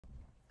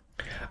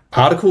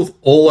Articles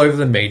all over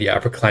the media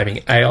are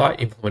proclaiming AI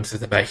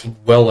influencers are making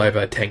well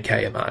over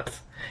 10K a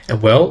month.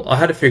 And well, I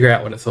had to figure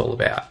out what it's all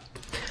about.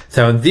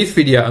 So in this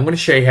video, I'm going to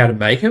show you how to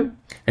make them.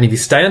 And if you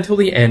stay until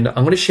the end, I'm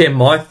going to share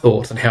my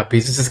thoughts on how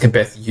businesses can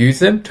best use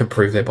them to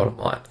improve their bottom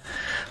line.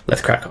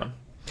 Let's crack on.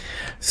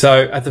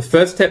 So as the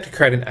first step to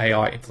create an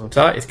AI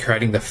influencer is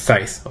creating the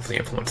face of the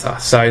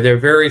influencer. So there are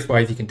various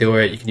ways you can do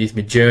it. You can use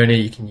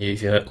Midjourney, you can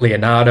use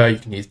Leonardo, you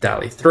can use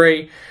DALL-E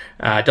 3.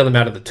 It doesn't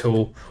matter the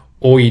tool.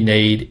 All you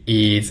need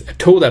is a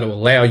tool that will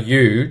allow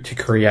you to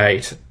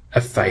create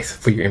a face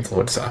for your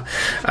influencer.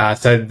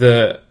 So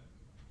the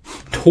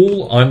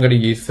tool I'm going to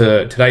use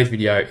for today's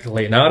video is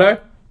Leonardo.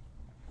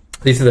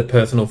 This is a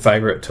personal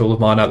favorite tool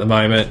of mine at the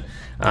moment.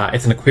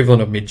 It's an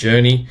equivalent of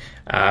Midjourney.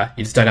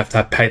 You just don't have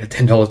to pay the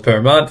 $10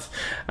 per month.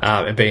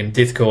 And being in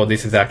Discord,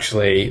 this is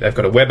actually, they've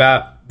got a web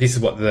app. This is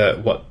what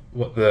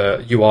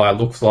the UI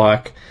looks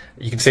like.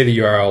 You can see the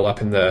URL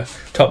up in the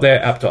top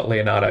there,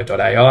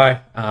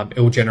 app.leonardo.ai. It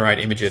will generate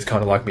images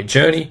kind of like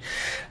Midjourney.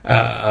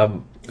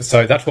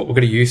 So that's what we're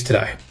going to use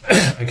today.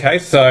 Okay,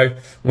 so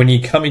when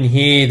you come in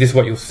here, this is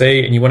what you'll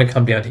see, and you want to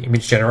come down to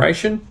image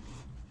generation.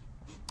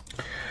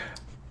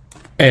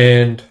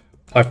 And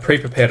I've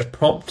pre-prepared a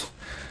prompt.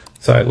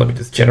 So let me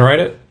just generate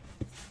it.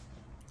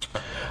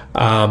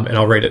 And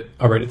I'll read it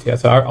to you.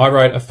 So I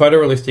wrote a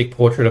photorealistic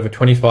portrait of a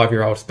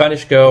 25-year-old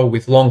Spanish girl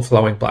with long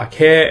flowing black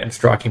hair and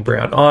striking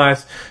brown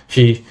eyes.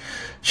 She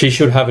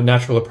should have a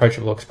natural,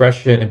 approachable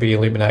expression and be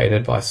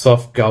illuminated by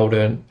soft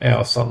golden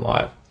hour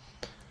sunlight.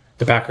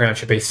 The background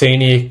should be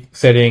scenic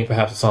setting,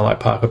 perhaps a sunlight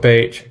park or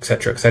beach,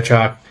 etc.,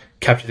 etc.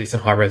 Capture this in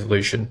high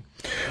resolution.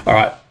 All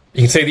right,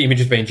 you can see the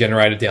image is being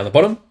generated down the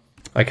bottom.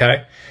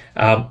 Okay,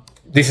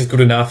 this is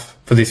good enough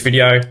for this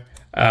video.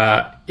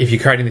 If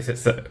you're creating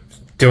this,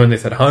 doing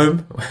this at home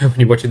when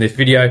you're watching this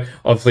video,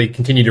 obviously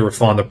continue to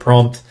refine the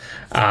prompt.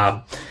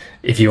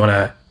 If you want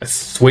a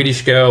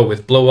Swedish girl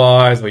with blue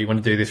eyes, or you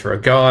want to do this for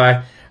a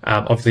guy,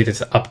 obviously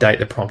just update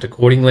the prompt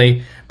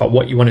accordingly. But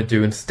what you want to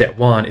do in step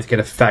one is get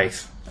a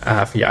face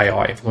for your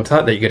AI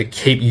influencer that you're going to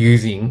keep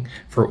using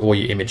for all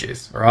your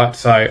images. All right,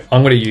 so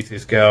I'm going to use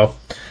this girl.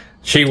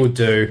 She will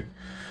do.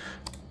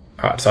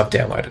 All right, so I've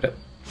downloaded it.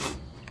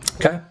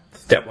 Okay,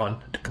 step one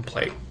to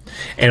complete.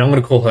 And I'm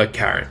going to call her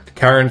Karen.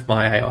 Karen's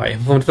my AI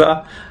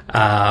influencer,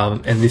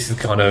 and this is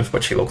kind of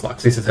what she looks like.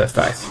 So this is her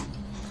face.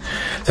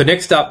 So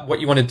next up, what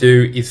you want to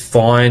do is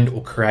find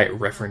or create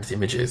reference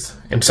images.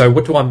 And so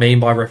what do I mean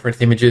by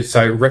reference images?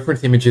 So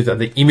reference images are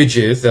the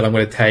images that I'm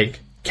going to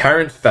take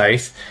Karen's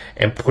face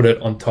and put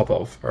it on top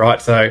of. All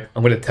right, so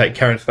I'm going to take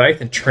Karen's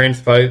face and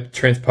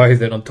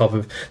transpose it on top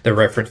of the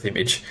reference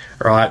image.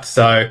 All right,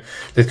 so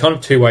there's kind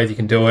of two ways you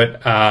can do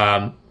it.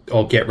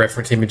 Or get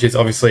reference images.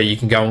 Obviously, you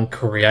can go and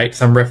create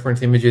some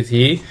reference images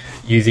here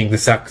using the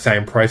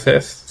same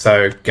process.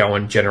 So go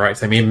and generate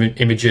some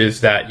images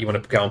that you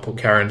want to go and put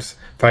Karen's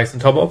face on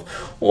top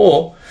of.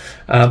 Or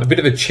a bit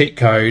of a cheat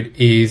code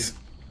is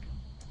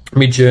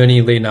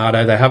Midjourney,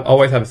 Leonardo. They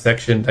always have a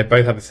section. They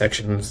both have a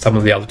section. Some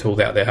of the other tools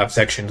out there have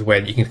sections where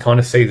you can kind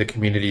of see the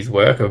community's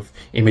work of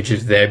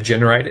images they've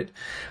generated.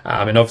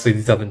 And obviously,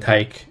 this doesn't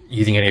take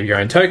using any of your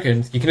own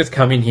tokens. You can just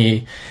come in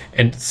here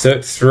and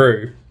search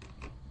through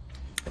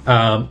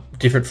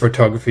different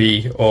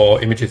photography or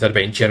images that have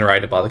been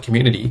generated by the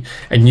community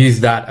and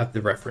use that as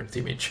the reference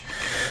image.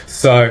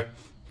 So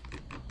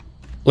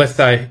let's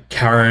say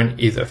Karen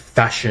is a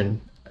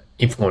fashion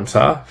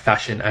influencer,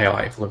 fashion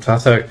AI influencer.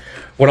 So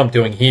what I'm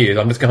doing here is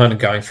I'm just kind of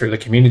going through the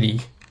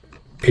community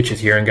pictures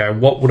here and go,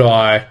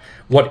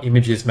 what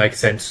images make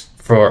sense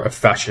for a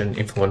fashion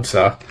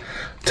influencer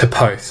to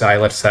post, say,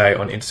 let's say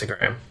on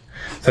Instagram.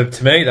 So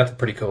to me, that's a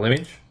pretty cool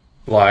image.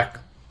 Like,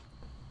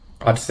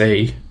 I'd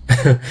see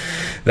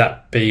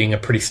that being a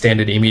pretty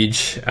standard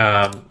image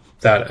that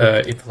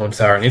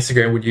influencer on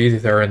Instagram would use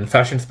if they're in the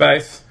fashion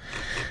space.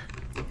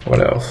 What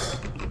else?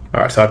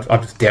 All right, so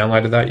I've just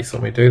downloaded that. You saw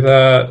me do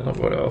that.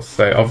 What else?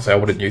 So obviously I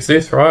wouldn't use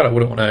this, right? I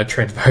wouldn't want to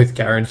transpose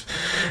Karen's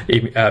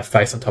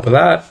face on top of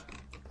that.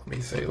 Let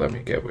me see. Let me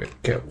get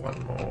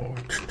one more.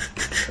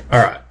 All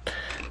right,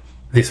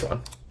 this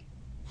one.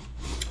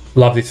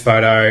 Love this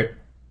photo.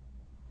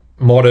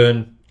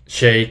 Modern,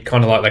 chic,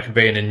 kind of like they could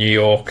be in a New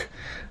York.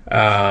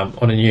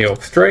 On a New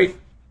York street.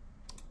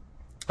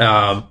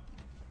 So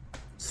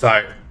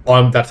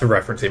that's a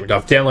reference image.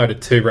 I've downloaded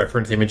 2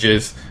 reference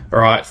images. All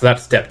right, so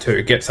that's step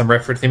 2. Get some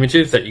reference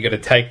images that you're going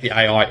to take the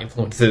AI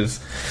influencer's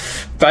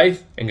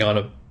face and going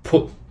to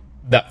put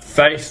that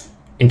face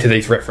into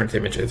these reference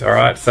images. All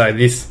right, so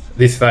this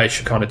face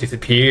should kind of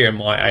disappear and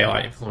my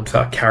AI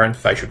influencer Karen's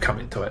face should come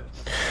into it.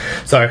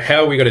 So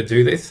how are we going to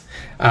do this?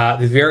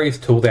 There's various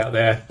tools out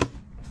there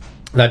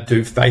that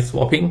do face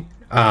swapping.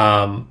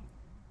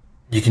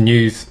 You can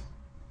use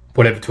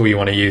whatever tool you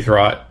want to use,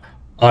 right?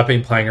 I've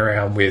been playing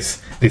around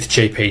with this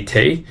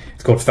GPT.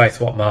 It's called Face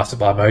Swap Master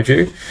by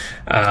Moju.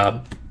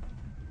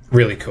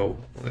 Really cool.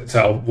 So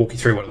I'll walk you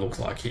through what it looks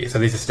like here. So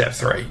this is step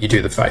 3. You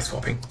do the face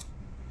swapping.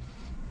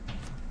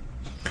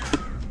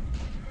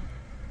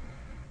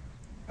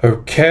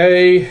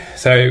 Okay,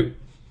 so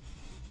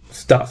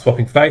start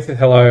swapping faces.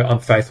 Hello, I'm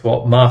Face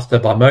Swap Master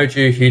by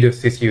Moju, here to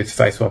assist you with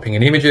face swapping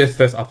and images.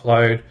 First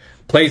upload,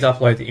 please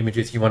upload the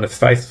images you want to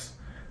face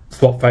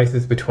swap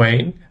faces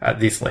between at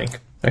this link.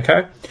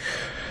 Okay,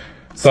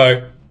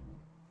 so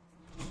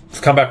let's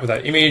come back with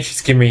that image.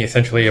 It's giving me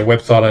essentially a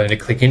website I need to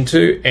click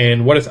into,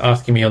 and what it's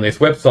asking me on this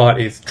website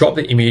is drop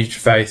the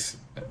image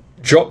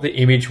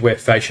where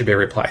face should be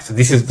replaced. So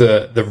this is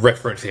the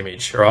reference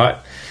image, right?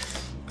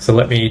 So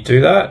let me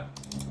do that.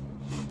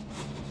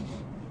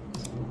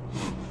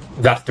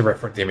 That's the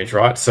reference image,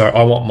 right? So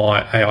I want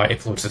my AI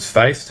influencer's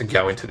face to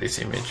go into this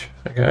image,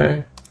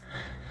 okay?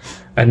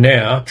 And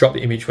now drop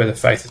the image where the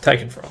face is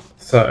taken from.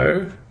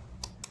 So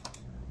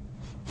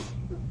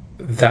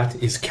that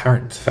is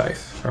Karen's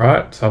face,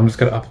 right? So I'm just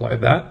gonna upload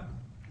that.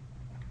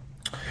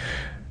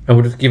 And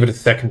we'll just give it a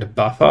second to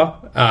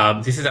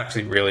buffer. This is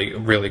actually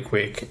really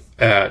quick.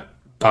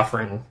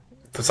 Buffering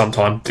for some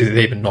time is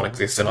even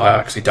non-existent. I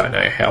actually don't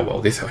know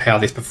how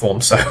this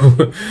performs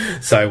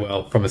so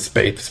well from a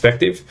speed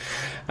perspective.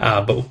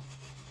 But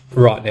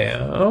right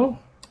now,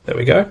 there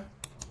we go.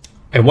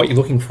 And what you're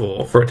looking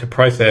for it to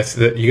process,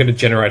 that you're going to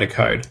generate a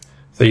code.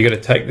 So you're going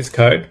to take this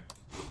code,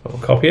 we'll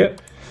copy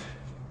it.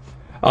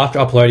 After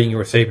uploading, you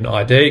receive an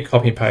ID,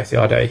 copy and paste the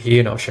ID here,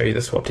 and I'll show you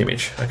the swapped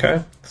image,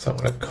 okay? So I'm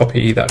going to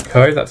copy that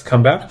code that's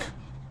come back.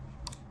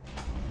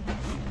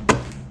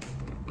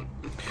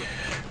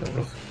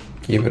 We'll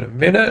give it a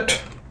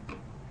minute.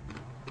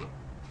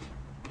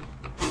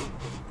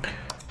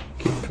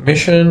 Give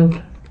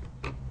permission.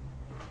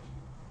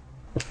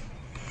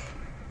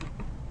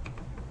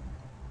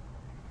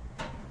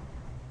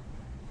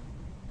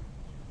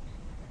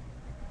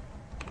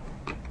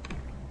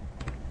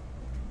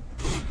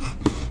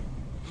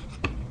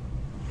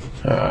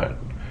 All right.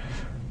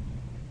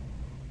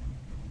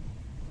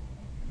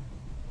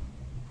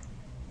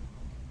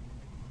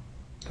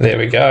 There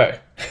we go.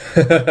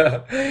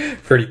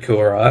 Pretty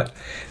cool, right?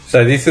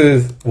 So this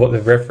is what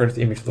the reference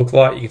image looks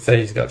like. You can see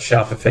it's got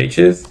sharper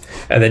features,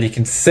 and then you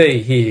can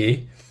see here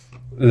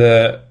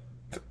the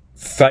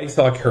face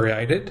I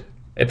created.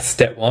 It's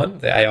step one,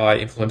 the AI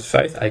influence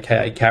face,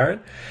 aka Karen.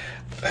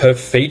 Her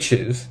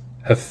features,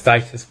 her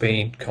face has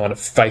been kind of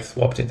face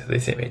swapped into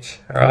this image.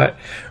 All right,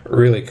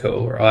 really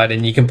cool, right?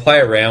 And you can play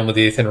around with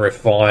this and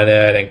refine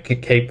it,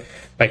 and keep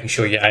making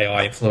sure your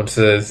AI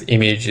influencer's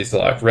image is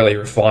like really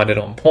refined and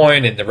on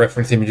point, and the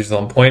reference image is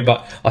on point.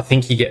 But I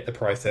think you get the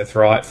process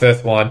right.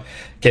 First one,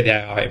 get the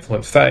AI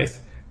influence face.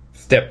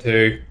 Step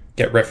two,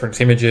 get reference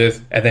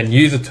images, and then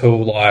use a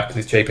tool like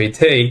this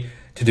GPT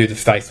to do the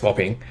face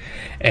swapping.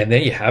 And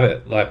there you have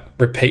it. Like,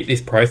 repeat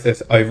this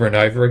process over and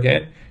over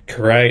again.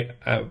 Create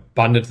an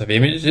abundance of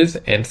images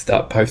and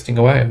start posting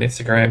away on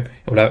Instagram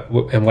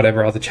and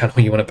whatever other channel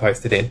you want to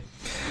post it in.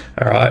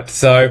 All right,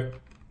 so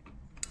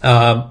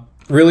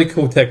really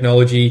cool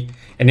technology.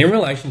 And in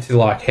relation to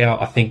like how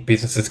I think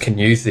businesses can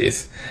use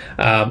this,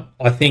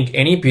 I think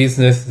any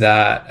business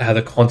that has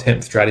a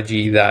content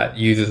strategy that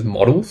uses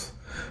models,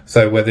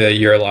 so whether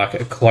you're like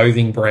a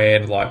clothing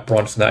brand like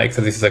Snake,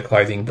 so this is a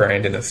clothing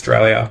brand in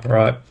Australia,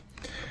 right?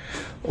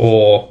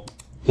 Or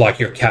like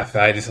your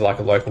cafe, this is like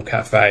a local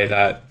cafe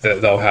that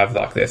they'll have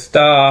like their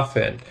staff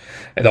and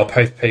they'll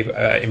post people,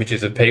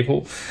 images of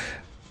people.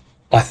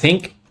 I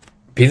think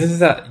businesses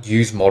that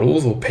use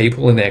models or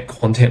people in their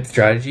content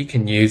strategy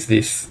can use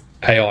this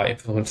AI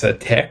influencer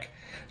tech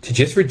to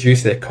just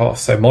reduce their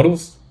costs. So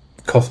models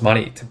cost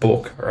money to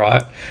book,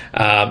 right?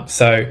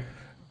 So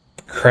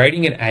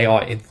creating an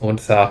AI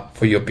influencer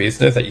for your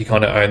business that you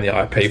kind of own the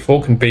IP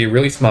for can be a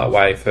really smart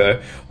way for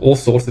all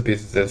sorts of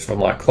businesses, from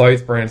like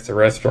clothes brands to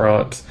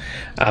restaurants,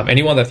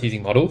 anyone that's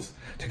using models,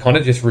 to kind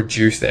of just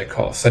reduce their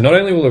costs. So not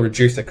only will it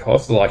reduce their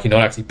costs, like you're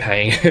not actually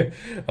paying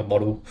a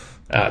model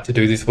to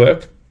do this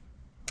work,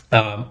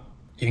 you're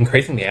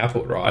increasing the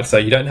output, right? So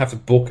you don't have to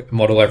book a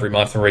model every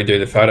month and redo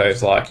the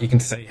photos. Like, you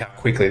can see how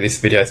quickly this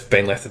video's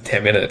been less than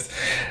 10 minutes.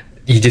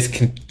 You just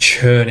can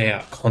churn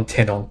out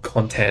content on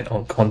content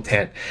on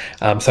content.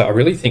 So I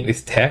really think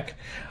this tech,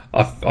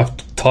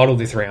 I've titled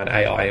this around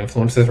AI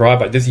influencers, right?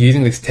 But just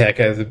using this tech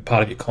as a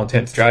part of your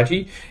content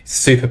strategy is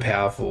super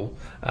powerful,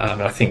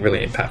 and I think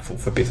really impactful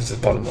for businesses,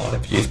 bottom line,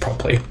 if used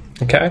properly.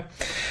 Okay,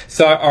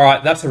 so all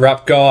right, that's a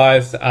wrap,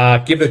 guys.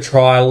 Give it a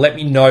try. Let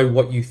me know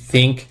what you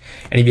think,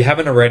 and if you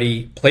haven't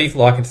already, please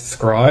like and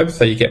subscribe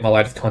so you get my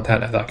latest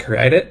content as I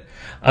create it.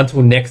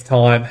 Until next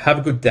time, have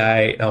a good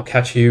day, and I'll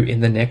catch you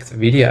in the next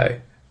video.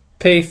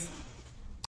 Peace.